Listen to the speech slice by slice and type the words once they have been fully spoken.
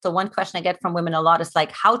So one question I get from women a lot is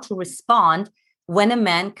like how to respond when a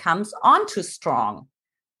man comes on too strong,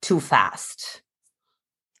 too fast.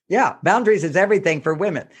 Yeah, boundaries is everything for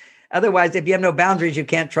women. Otherwise, if you have no boundaries, you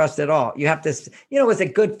can't trust at all. You have to, what's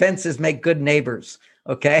it? Good fences make good neighbors.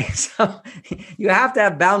 Okay. So you have to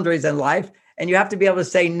have boundaries in life and you have to be able to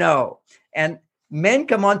say no. And men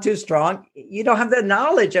come on too strong. You don't have the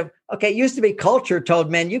knowledge of, okay, it used to be culture told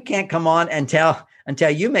men, you can't come on until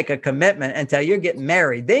you make a commitment, until you're getting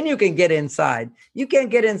married. Then you can get inside. You can't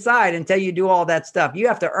get inside until you do all that stuff. You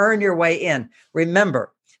have to earn your way in.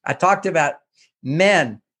 Remember, I talked about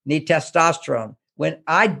men need testosterone. When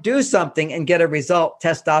I do something and get a result,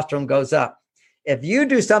 testosterone goes up. If you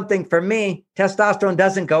do something for me, testosterone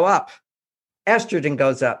doesn't go up. Estrogen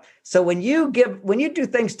goes up. So when you do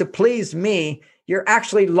things to please me, you're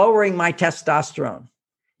actually lowering my testosterone.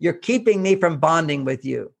 You're keeping me from bonding with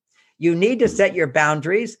you. You need to set your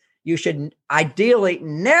boundaries. You should ideally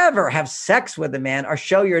never have sex with a man or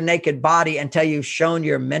show your naked body until you've shown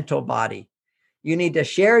your mental body. You need to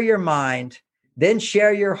share your mind, then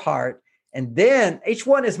share your heart. And then each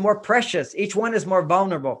one is more precious. Each one is more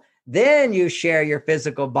vulnerable. Then you share your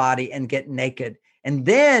physical body and get naked. And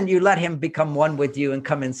then you let him become one with you and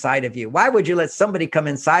come inside of you. Why would you let somebody come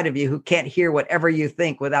inside of you who can't hear whatever you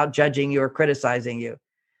think without judging you or criticizing you?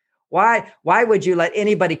 Why would you let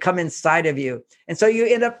anybody come inside of you? And so you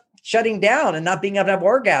end up shutting down and not being able to have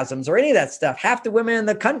orgasms or any of that stuff. Half the women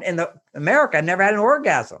in America never had an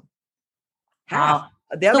orgasm. Half. Wow.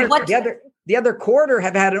 The other quarter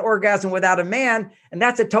have had an orgasm without a man, and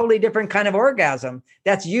that's a totally different kind of orgasm.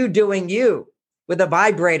 That's you doing you with a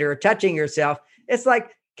vibrator or touching yourself. It's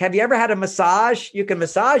like, have you ever had a massage? You can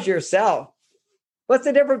massage yourself. What's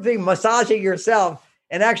the difference between massaging yourself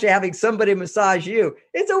and actually having somebody massage you?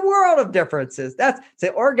 It's a world of differences. That's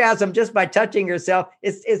the orgasm just by touching yourself.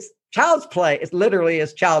 It's child's play. It literally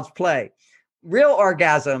is child's play. Real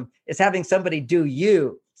orgasm is having somebody do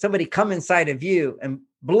you, somebody come inside of you and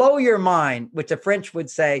blow your mind, which the French would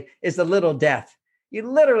say is the little death. You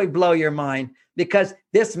literally blow your mind because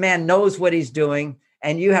this man knows what he's doing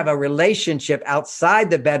and you have a relationship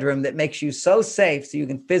outside the bedroom that makes you so safe so you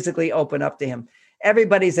can physically open up to him.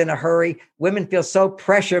 Everybody's in a hurry. Women feel so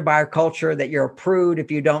pressured by our culture that you're a prude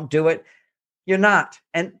if you don't do it. You're not.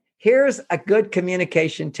 And here's a good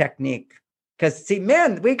communication technique. Because see,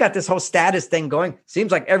 men, we got this whole status thing going.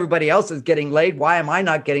 Seems like everybody else is getting laid. Why am I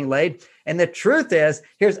not getting laid? And the truth is,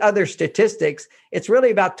 here's other statistics. It's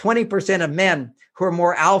really about 20% of men who are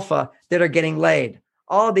more alpha that are getting laid.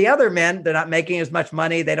 All the other men, they're not making as much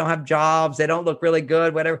money. They don't have jobs. They don't look really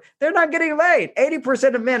good, whatever. They're not getting laid.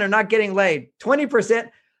 80% of men are not getting laid. 20%,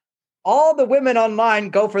 all the women online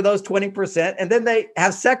go for those 20%. And then they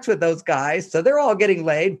have sex with those guys. So they're all getting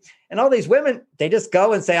laid. And all these women, they just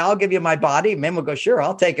go and say, I'll give you my body. Men will go, sure,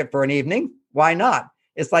 I'll take it for an evening. Why not?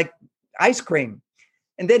 It's like ice cream.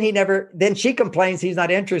 And then she complains he's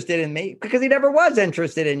not interested in me because he never was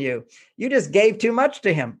interested in you. You just gave too much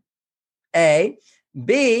to him. A.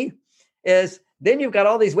 B is then you've got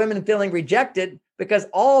all these women feeling rejected because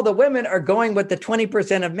all the women are going with the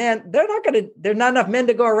 20% of men. There's not enough men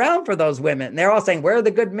to go around for those women. And they're all saying, where are the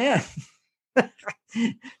good men?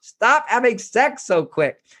 Stop having sex so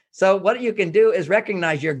quick. So what you can do is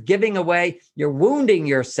recognize you're giving away, you're wounding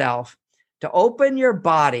yourself to open your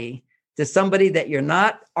body to somebody that you're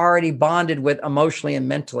not already bonded with emotionally and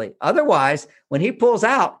mentally. Otherwise, when he pulls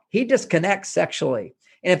out, he disconnects sexually.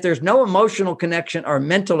 And if there's no emotional connection or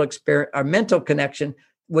mental connection,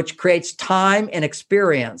 which creates time and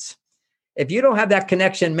experience, if you don't have that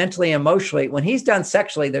connection mentally and emotionally, when he's done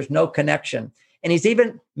sexually, there's no connection. And he's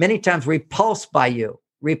even many times repulsed by you.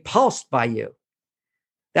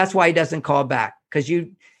 That's why he doesn't call back, because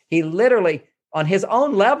he literally, on his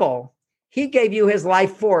own level, he gave you his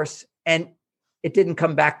life force and it didn't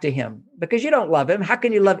come back to him because you don't love him. How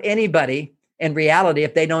can you love anybody in reality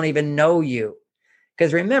if they don't even know you?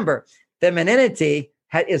 Because remember, femininity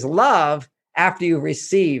is love after you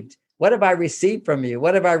received. What have I received from you?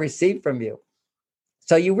 What have I received from you?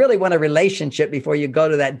 So you really want a relationship before you go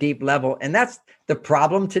to that deep level. And that's the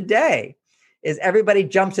problem today, is everybody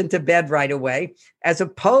jumps into bed right away, as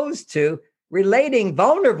opposed to relating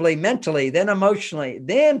vulnerably, mentally, then emotionally,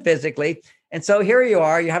 then physically. And so here you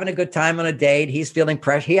are, you're having a good time on a date. He's feeling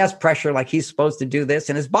pressure. He has pressure like he's supposed to do this.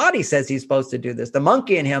 And his body says he's supposed to do this. The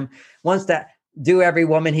monkey in him wants to do every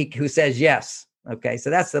woman who says yes. Okay, so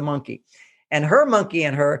that's the monkey. And her monkey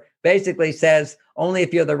in her basically says, only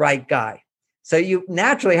if you're the right guy. So you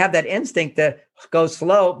naturally have that instinct to go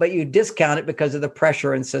slow, but you discount it because of the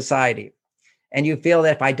pressure in society. And you feel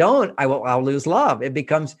that if I don't, I'll lose love. It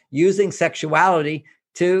becomes using sexuality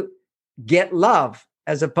to get love.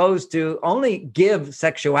 as opposed to only give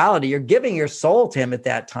sexuality. You're giving your soul to him at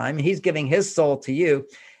that time. He's giving his soul to you.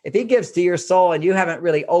 If he gives to your soul and you haven't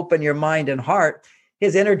really opened your mind and heart,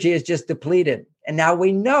 his energy is just depleted. And now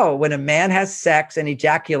we know when a man has sex and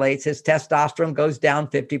ejaculates, his testosterone goes down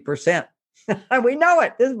 50%. We know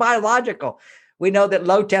it. This is biological. We know that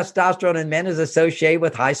low testosterone in men is associated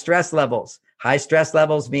with high stress levels. High stress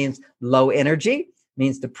levels means low energy,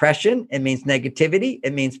 means depression. It means negativity.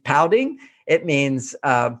 It means pouting. It means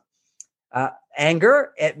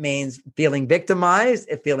anger. It means feeling victimized.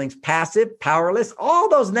 It feels passive, powerless. All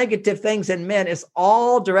those negative things in men is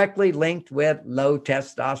all directly linked with low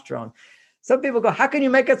testosterone. Some people go, how can you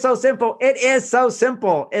make it so simple? It is so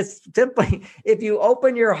simple. It's simply, if you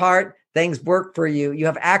open your heart, things work for you. You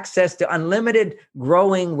have access to unlimited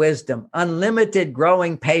growing wisdom, unlimited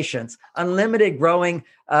growing patience, unlimited growing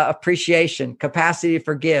appreciation, capacity to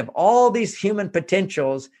forgive. All these human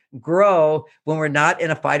potentials grow when we're not in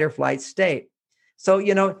a fight or flight state. So,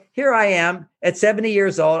 here I am at 70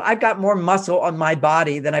 years old. I've got more muscle on my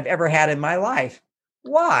body than I've ever had in my life.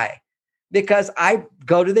 Why? Because I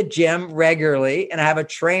go to the gym regularly and I have a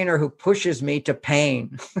trainer who pushes me to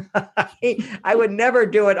pain. I would never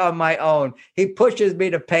do it on my own. He pushes me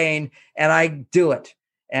to pain and I do it.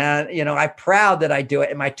 And, I'm proud that I do it.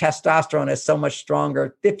 And my testosterone is so much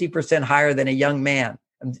stronger, 50% higher than a young man,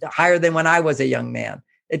 higher than when I was a young man.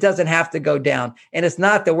 It doesn't have to go down. And it's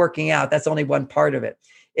not the working out. That's only one part of it.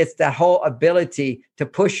 It's that whole ability to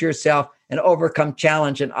push yourself and overcome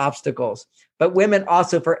challenge and obstacles. But women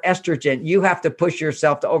also, for estrogen, you have to push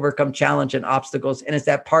yourself to overcome challenge and obstacles. And it's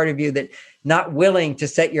that part of you that not willing to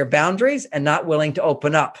set your boundaries and not willing to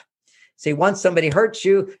open up. See, once somebody hurts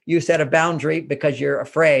you, you set a boundary because you're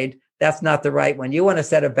afraid. That's not the right one. You want to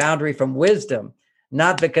set a boundary from wisdom,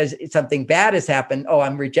 not because something bad has happened. Oh,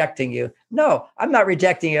 I'm rejecting you. No, I'm not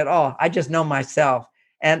rejecting you at all. I just know myself.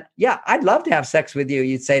 And yeah, I'd love to have sex with you,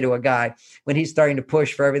 you'd say to a guy when he's starting to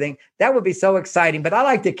push for everything. That would be so exciting, but I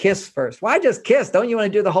like to kiss first. Why just kiss? Don't you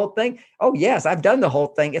want to do the whole thing? Oh, yes, I've done the whole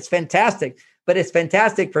thing. It's fantastic. But it's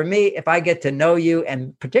fantastic for me if I get to know you,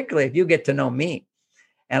 and particularly if you get to know me.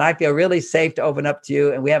 And I feel really safe to open up to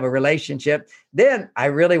you and we have a relationship. Then I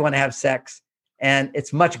really want to have sex. And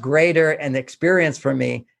it's much greater, and the experience for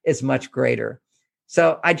me is much greater.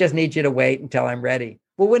 So I just need you to wait until I'm ready.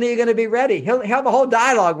 Well, when are you going to be ready? He'll have a whole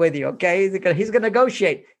dialogue with you, okay? He's going to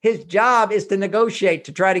negotiate. His job is to negotiate,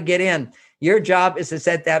 to try to get in. Your job is to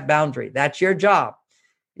set that boundary. That's your job.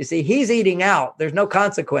 You see, he's eating out. There's no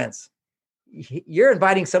consequence. You're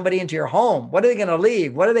inviting somebody into your home. What are they going to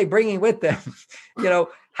leave? What are they bringing with them?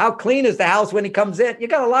 How clean is the house when he comes in? You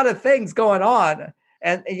got a lot of things going on.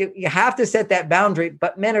 And you have to set that boundary.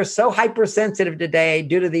 But men are so hypersensitive today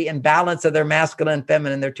due to the imbalance of their masculine and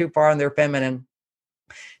feminine. They're too far on their feminine.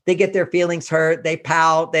 They get their feelings hurt. They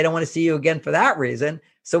pout. They don't want to see you again for that reason.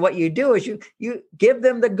 So what you do is you give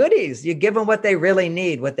them the goodies. You give them what they really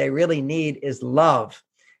need. What they really need is love.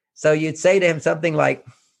 So you'd say to him something like,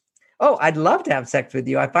 oh, I'd love to have sex with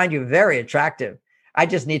you. I find you very attractive. I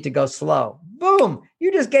just need to go slow. Boom.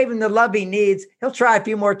 You just gave him the love he needs. He'll try a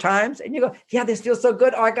few more times and you go, yeah, this feels so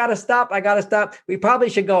good. Oh, I got to stop. We probably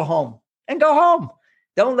should go home and go home.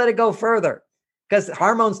 Don't let it go further because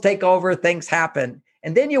hormones take over. Things happen.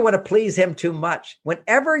 And then you want to please him too much.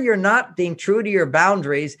 Whenever you're not being true to your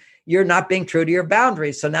boundaries, you're not being true to your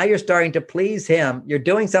boundaries. So now you're starting to please him. You're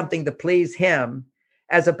doing something to please him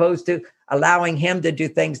as opposed to allowing him to do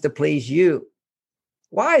things to please you.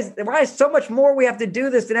 Why is so much more we have to do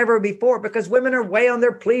this than ever before? Because women are way on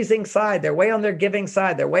their pleasing side. They're way on their giving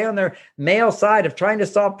side. They're way on their male side of trying to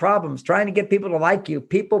solve problems, trying to get people to like you,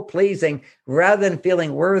 people pleasing rather than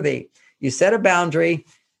feeling worthy. You set a boundary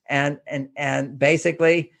and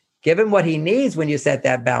basically give him what he needs when you set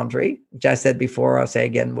that boundary, which I said before, I'll say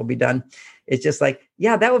again, we'll be done. It's just like,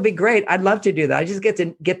 yeah, that would be great. I'd love to do that. I just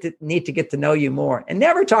need to get to know you more and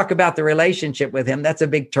never talk about the relationship with him. That's a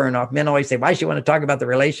big turnoff. Men always say, why should you want to talk about the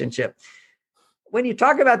relationship? When you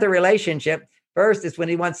talk about the relationship, first it's when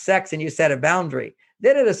he wants sex and you set a boundary.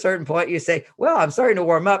 Then at a certain point you say, well, I'm starting to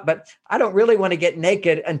warm up, but I don't really want to get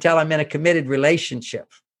naked until I'm in a committed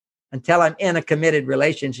relationship. Until I'm in a committed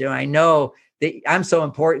relationship, I know that I'm so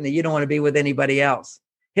important that you don't want to be with anybody else.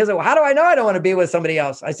 He'll say, well, how do I know I don't want to be with somebody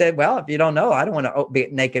else? I said, well, if you don't know, I don't want to be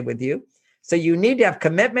naked with you. So you need to have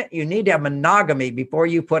commitment. You need to have monogamy before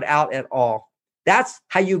you put out at all. That's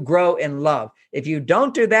how you grow in love. If you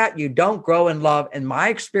don't do that, you don't grow in love. In my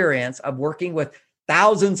experience of working with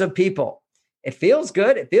thousands of people, it feels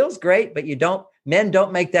good. It feels great, but men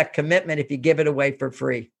don't make that commitment if you give it away for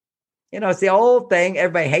free. It's the old thing.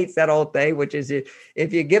 Everybody hates that old thing, which is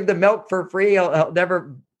if you give the milk for free, he'll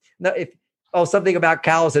never. No, Oh, something about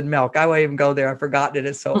cows and milk. I won't even go there. I've forgotten it.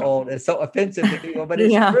 It's so old. It's so offensive to people, but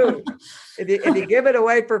it's true. If you give it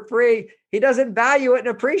away for free, he doesn't value it and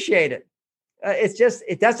appreciate it.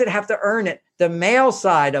 It doesn't have to earn it. The male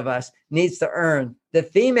side of us needs to earn. The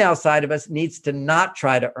female side of us needs to not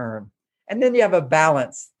try to earn. And then you have a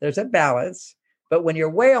balance. There's a balance. But when you're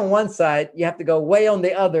way on one side, you have to go way on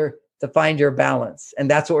the other to find your balance. And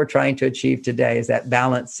that's what we're trying to achieve today, is that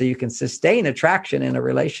balance so you can sustain attraction in a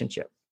relationship.